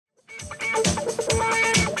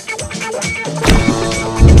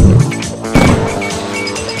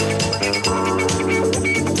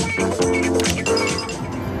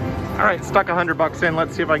stuck 100 bucks in.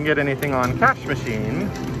 Let's see if I can get anything on cash machine.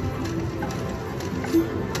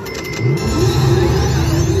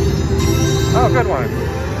 Oh, good one.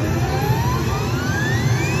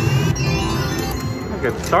 A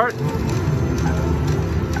good start.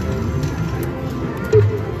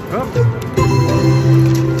 Oops.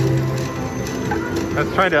 I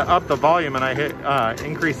was trying to up the volume and I hit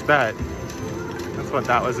increase bet. That's what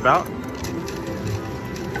that was about.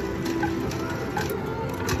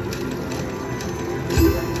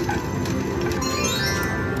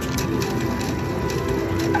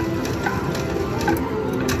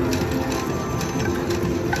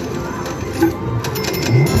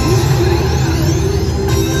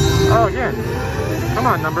 Oh, again. Come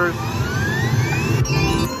on, numbers.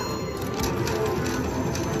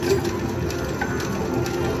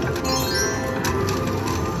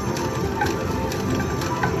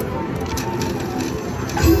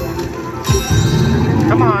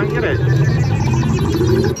 Come on, get it.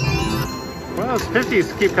 Well, those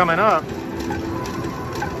 50s keep coming up.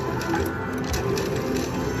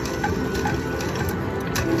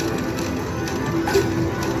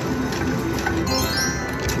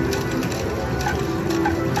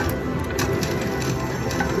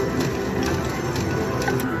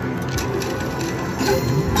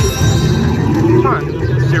 Come on,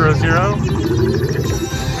 0, 0.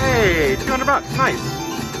 Hey, 200 bucks, nice.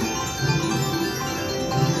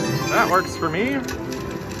 That works for me.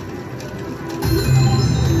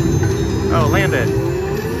 Oh, landed.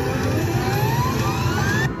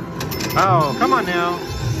 Oh, come on now.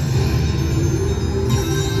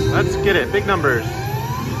 Let's get it, big numbers.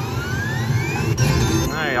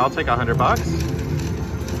 All right, I'll take 100 bucks.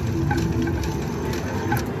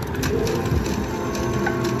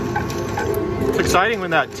 It's exciting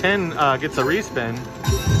when that 10 gets a respin.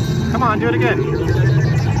 Come on, do it again.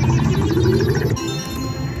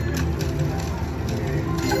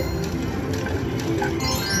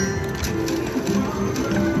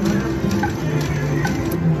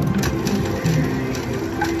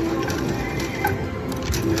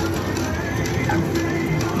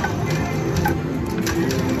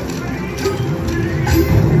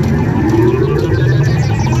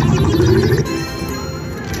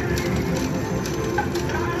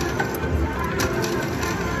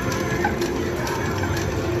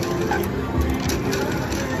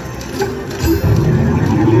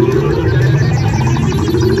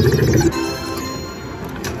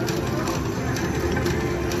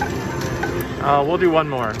 We'll do one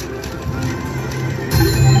more.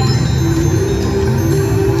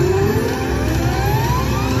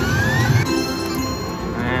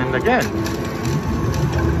 And again.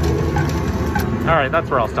 All right, that's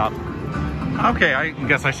where I'll stop. Okay, I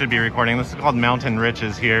guess I should be recording. This is called Mountain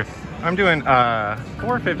Riches here. I'm doing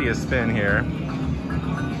 450 a spin here.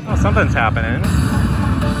 Oh, something's happening.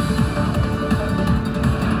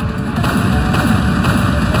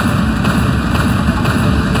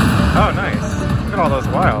 Oh, nice. Look at all those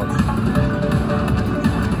wilds.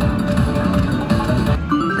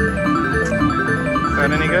 Is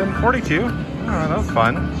that any good? 42? Oh, that was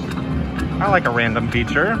fun. I like a random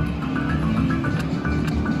feature.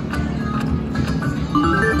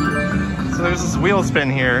 So there's this wheel spin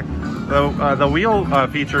here. The wheel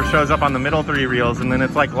feature shows up on the middle 3 reels, and then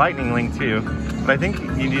it's like lightning link too. But I think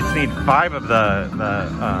you just need 5 of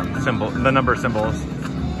the number symbols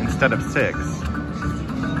instead of 6.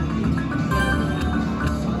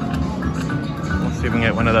 See if we can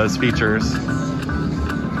get one of those features.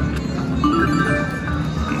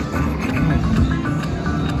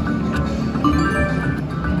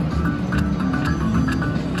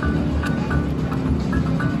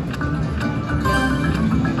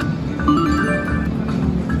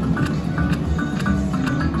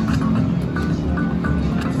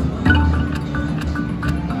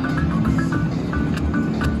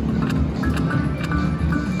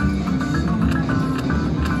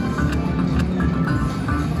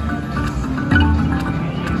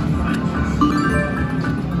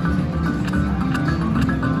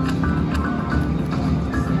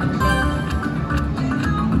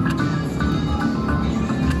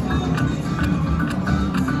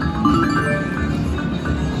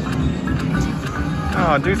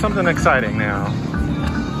 Oh, do something exciting now.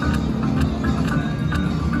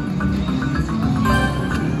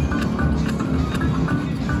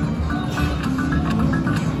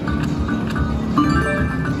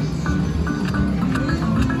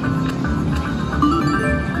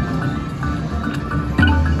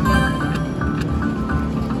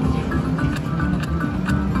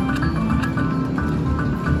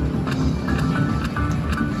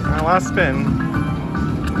 Last spin.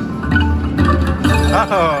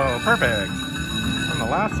 Oh, perfect. On the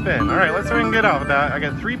last spin. All right, let's see if we can get out of that. I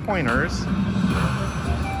got 3 pointers.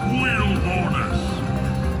 Wheel bonus.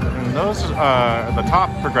 And those are the top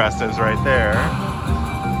progressives right there.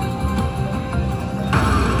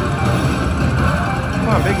 Come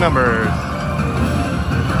on, big numbers.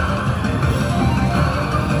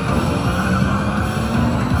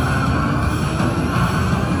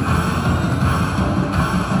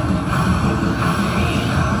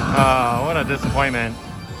 Oh, what a disappointment.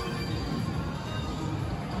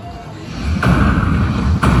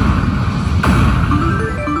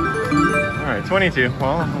 All right, 22.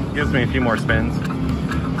 Well, it gives me a few more spins.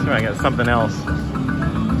 So I get something else.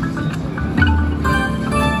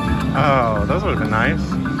 Oh, those would have been nice.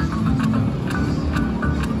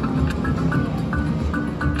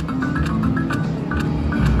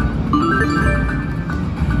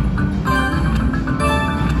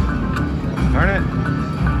 Darn it.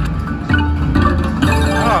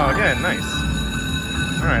 Oh, again, nice.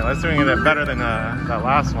 All right, let's see if we can get it better than that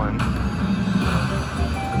last one.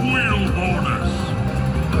 Wheel bonus.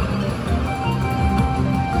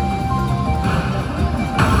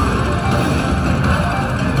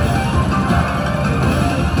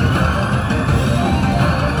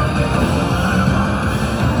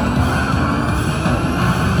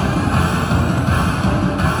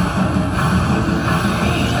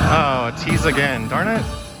 Oh, tease again, darn it.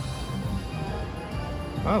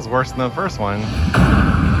 That was worse than the first one. 16.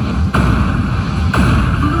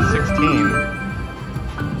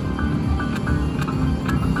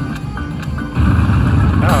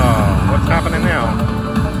 Oh, what's happening now?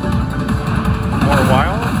 More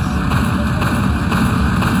wilds?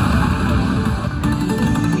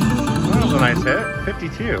 That was a nice hit.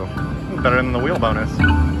 52. Better than the wheel bonus.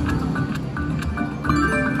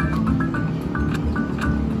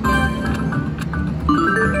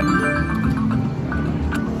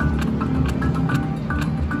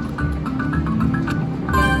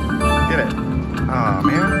 Oh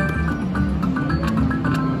man.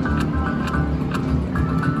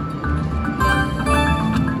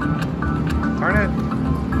 Darn it.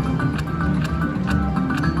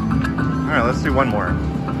 Alright, let's do one more.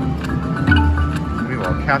 We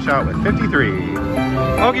will cash out with 53.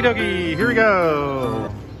 Okie dokie, here we go.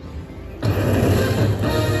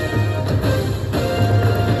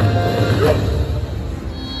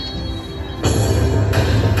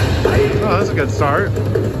 Oh, that's a good start.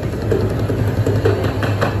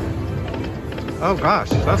 Oh gosh,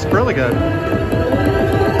 that's really good.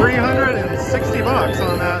 360 bucks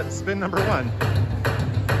on that spin number 1.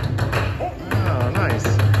 Oh, nice.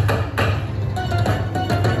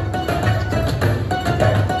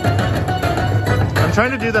 I'm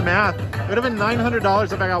trying to do the math. It would have been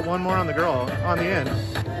 $900 if I got one more on the girl, on the end.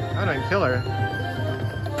 I don't even kill her.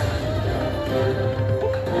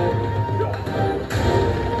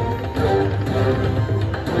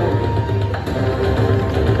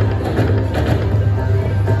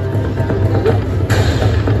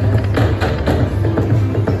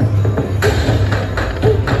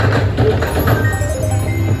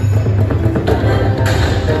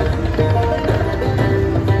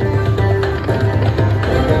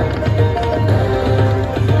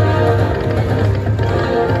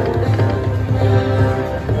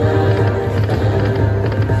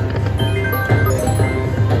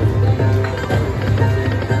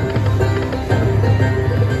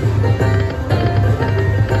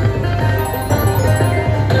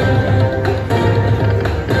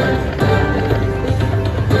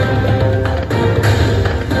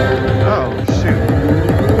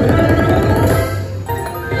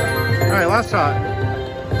 Shot.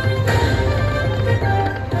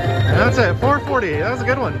 And that's it, 440. That was a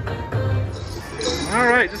good one. All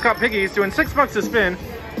right, just got piggies, doing $6 a spin.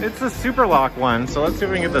 It's the super lock one, so let's see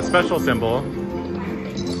if we can get the special symbol.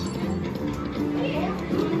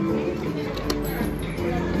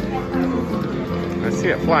 I see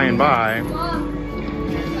it flying by.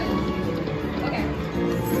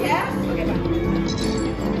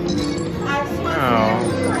 Oh.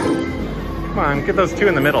 Come on, get those two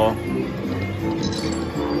in the middle.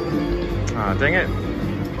 Aw, dang it.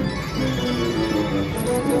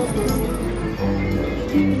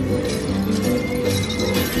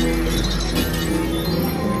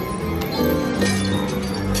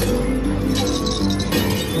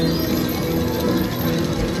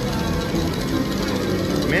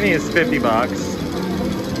 Mini is 50 bucks.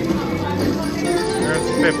 There's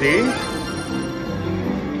 50.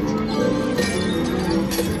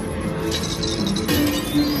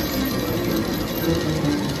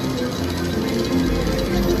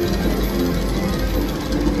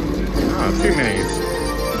 Oh, 2 minis.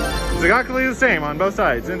 exactly the same on both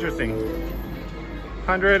sides. Interesting.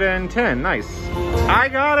 110, nice. I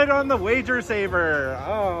got it on the wager saver.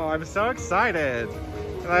 Oh, I'm so excited.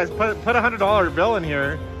 And I put a $100 bill in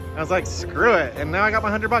here. I was like, screw it. And now I got my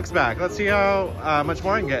 $100 back. Let's see how much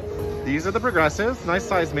more I can get. These are the progressives. Nice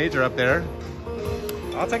size major up there.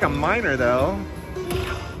 I'll take a minor though.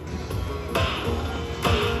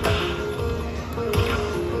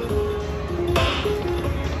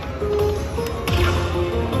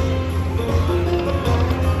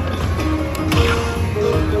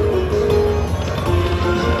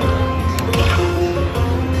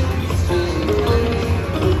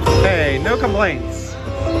 Hey, no complaints.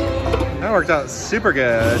 That worked out super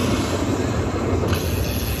good.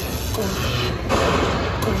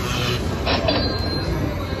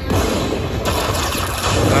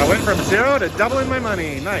 I went from 0 to doubling my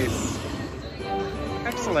money. Nice.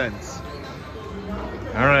 Excellent.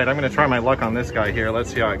 All right, I'm gonna try my luck on this guy here.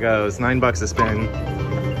 Let's see how it goes. $9 a spin.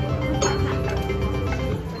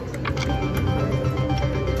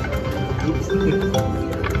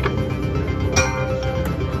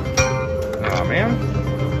 Oh man.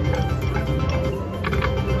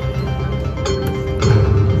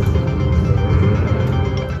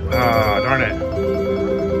 Oh, darn it.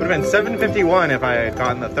 Would have been $7.51 if I had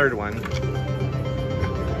gotten the third one.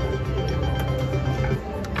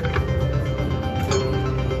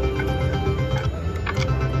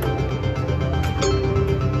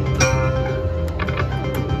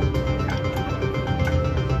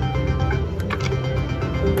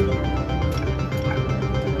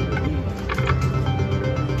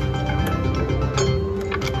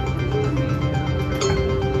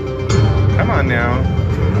 Come on now.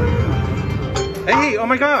 Hey, oh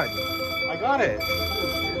my God, I got it.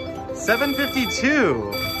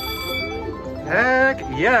 $7.52. Heck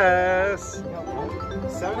yes.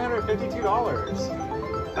 $752.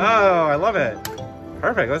 Oh, I love it.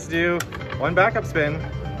 Perfect, let's do one backup spin.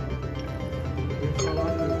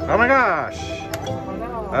 Oh my gosh.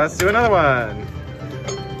 Let's do another one.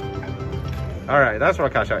 All right, that's what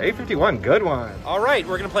I'll cash out. $8.51, good one. All right,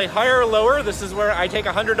 we're gonna play higher or lower. This is where I take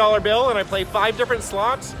a $100 bill and I play 5 different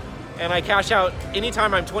slots and I cash out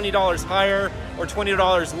anytime I'm $20 higher or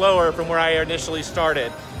 $20 lower from where I initially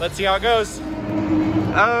started. Let's see how it goes.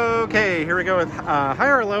 Okay, here we go with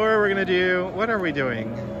higher or lower. We're gonna do, what are we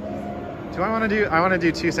doing? I wanna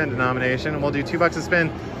do 2 cent denomination and we'll do $2 a spin.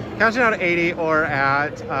 Cashing out at 80 or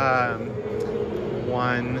at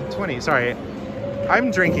 120, sorry.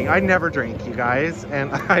 I'm drinking, I never drink, you guys.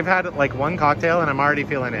 And I've had like 1 cocktail and I'm already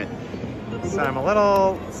feeling it. So I'm a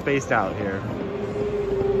little spaced out here.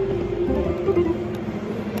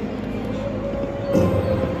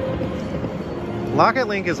 Lock It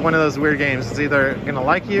Link is one of those weird games. It's either gonna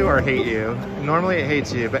like you or hate you. Normally it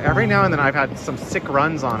hates you, but every now and then I've had some sick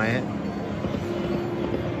runs on it.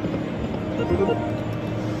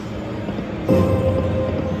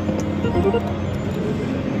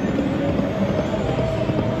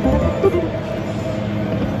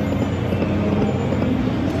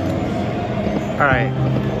 All right,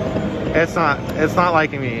 it's not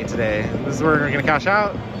liking me today. This is where we're gonna cash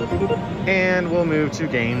out and we'll move to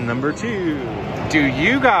game number 2. Do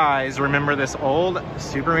you guys remember this old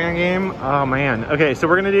Superman game? Oh man. Okay, so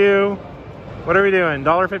we're gonna do, what are we doing?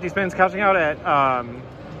 $1.50 spins, cashing out at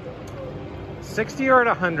 60 or at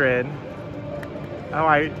 100. Oh,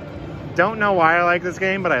 I don't know why I like this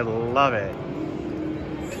game, but I love it.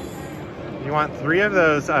 You want 3 of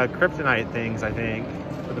those kryptonite things, I think,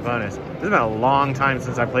 for the bonus. This has been a long time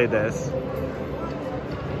since I played this.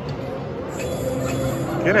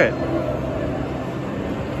 Get it.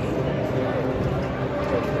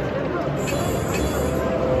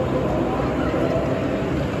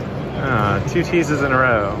 Ah, 2 teases in a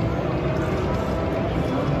row.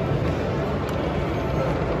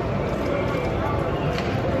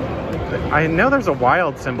 I know there's a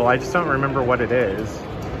wild symbol, I just don't remember what it is.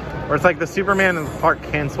 Or it's like the Superman and Clark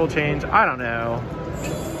Kent will change, I don't know.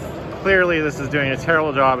 Clearly this is doing a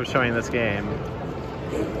terrible job of showing this game.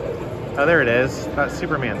 Oh, there it is, that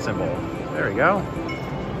Superman symbol. There we go.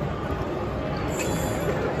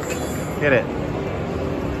 Get it.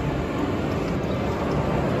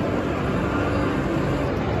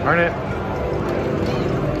 Darn it.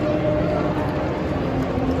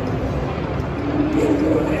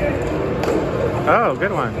 Oh,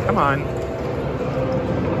 good one. Come on.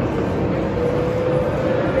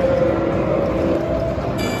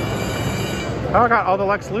 Oh, I got all the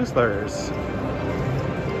Lex Luthors.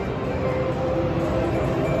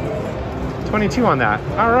 22 on that.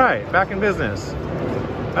 All right, back in business.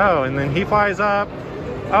 Oh, and then he flies up.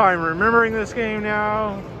 Oh, I'm remembering this game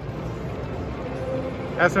now.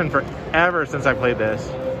 That's been forever since I played this.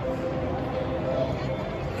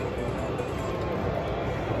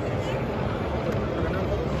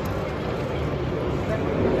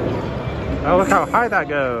 Oh, look how high that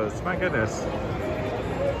goes. My goodness.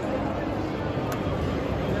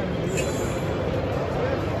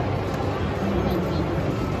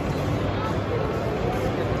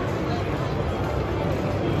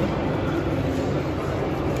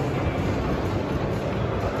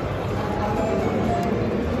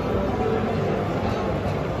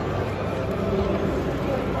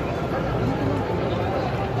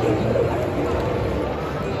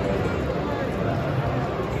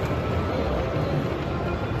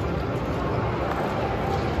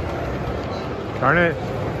 Darn it.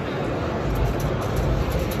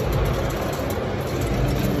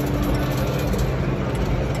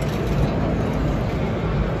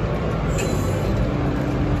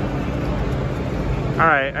 All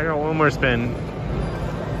right, I got one more spin.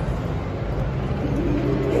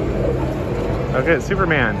 Okay,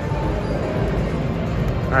 Superman.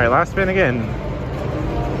 All right, last spin again.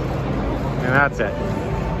 And that's it.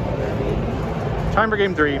 Time for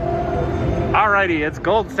game 3. Alrighty, it's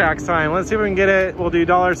gold stacks time. Let's see if we can get it. We'll do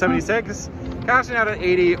 $1.76, cashing out at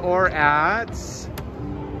 80 or at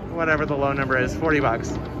whatever the low number is, 40 bucks.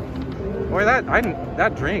 Boy,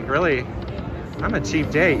 that drink really, I'm a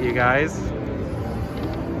cheap date, you guys.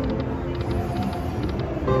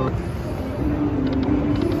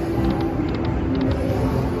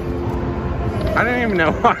 I don't even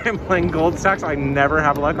know why I'm playing gold stacks. I never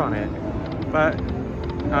have luck on it, but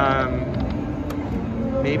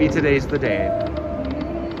maybe today's the day.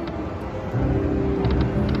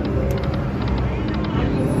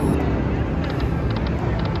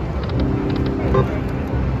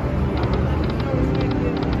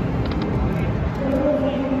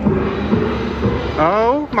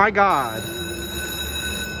 Oh my God.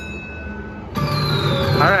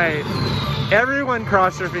 All right, everyone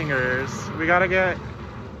cross your fingers. We gotta get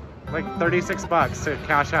like 36 bucks to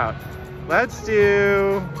cash out. Let's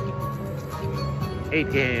do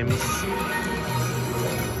 8 games.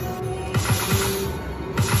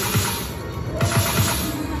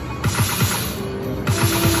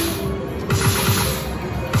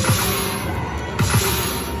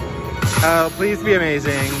 Oh, please be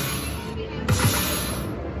amazing.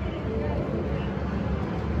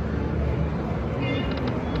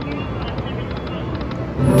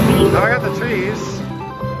 Oh, I got the trees.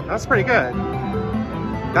 That's pretty good.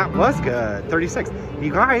 That was good. 36.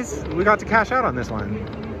 You guys, we got to cash out on this one.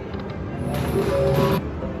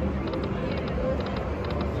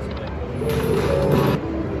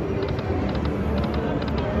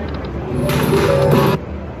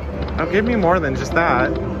 Oh, give me more than just that.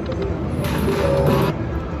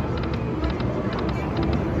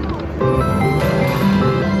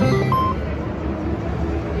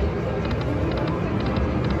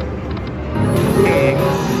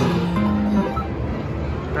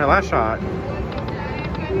 Last shot.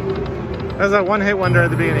 That was a one-hit wonder at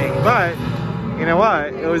the beginning, but you know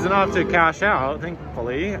what? It was enough to cash out,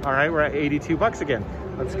 thankfully. All right, we're at 82 bucks again.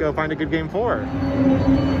 Let's go find a good game 4.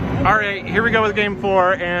 All right, here we go with game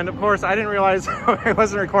 4, and of course I didn't realize I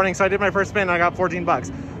wasn't recording, so I did my first spin and I got 14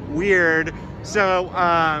 bucks. Weird. So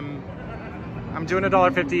I'm doing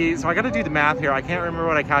 $1.50, so I got to do the math here. I can't remember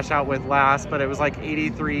what I cashed out with last, but it was like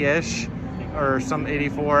 83-ish or some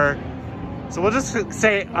 84. So we'll just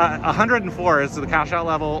say 104 is the cash out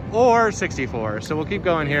level, or 64. So we'll keep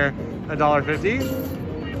going here, $1.50.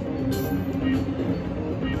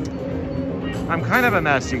 I'm kind of a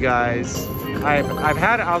mess, you guys. I've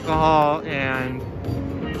had alcohol and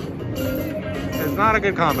it's not a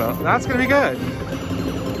good combo. That's gonna be good.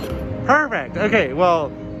 Perfect. Okay,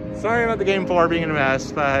 well, sorry about the game 4 being a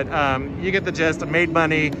mess, but you get the gist. I made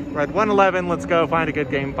money. We're at 111. Let's go find a good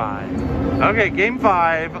game 5. Okay, game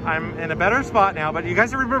 5. I'm in a better spot now, but you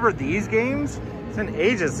guys remember these games? It's been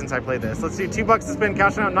ages since I played this. Let's see, 2 bucks to spin,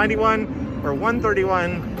 cashing out 91 or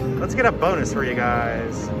 131. Let's get a bonus for you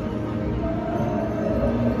guys.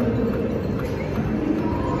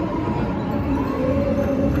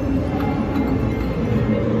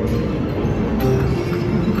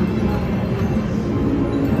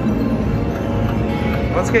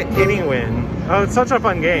 Let's get any win. Oh, it's such a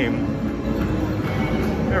fun game.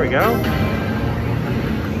 There we go.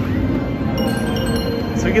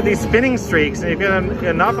 So we get these spinning streaks, and if you get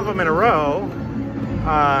enough of them in a row,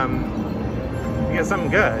 you get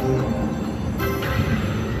something good.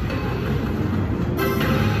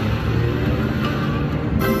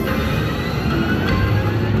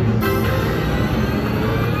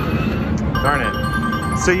 Darn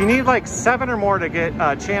it. So you need like 7 or more to get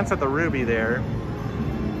a chance at the ruby there.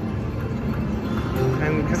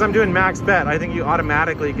 And because I'm doing max bet, I think you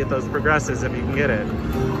automatically get those progressives if you can get it.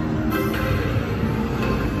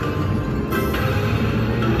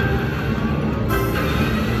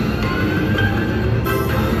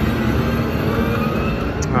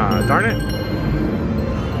 Darn it.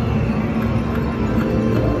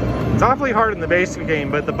 It's awfully hard in the basic game,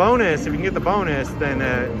 but the bonus, if you can get the bonus, then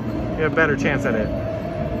you have a better chance at it.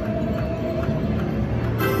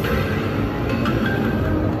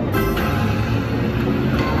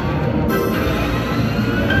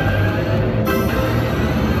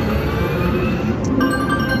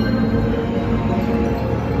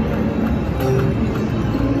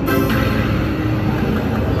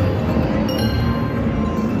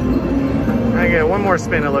 I get one more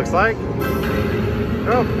spin, it looks like.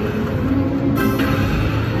 Oh.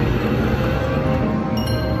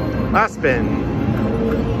 Last spin.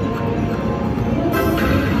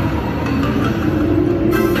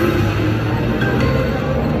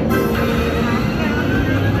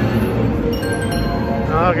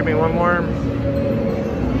 Oh, give me one more.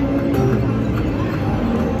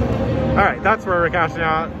 All right, that's where we're cashing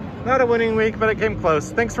out. Not a winning week, but it came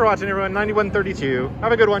close. Thanks for watching, everyone. 91.32.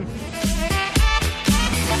 Have a good one.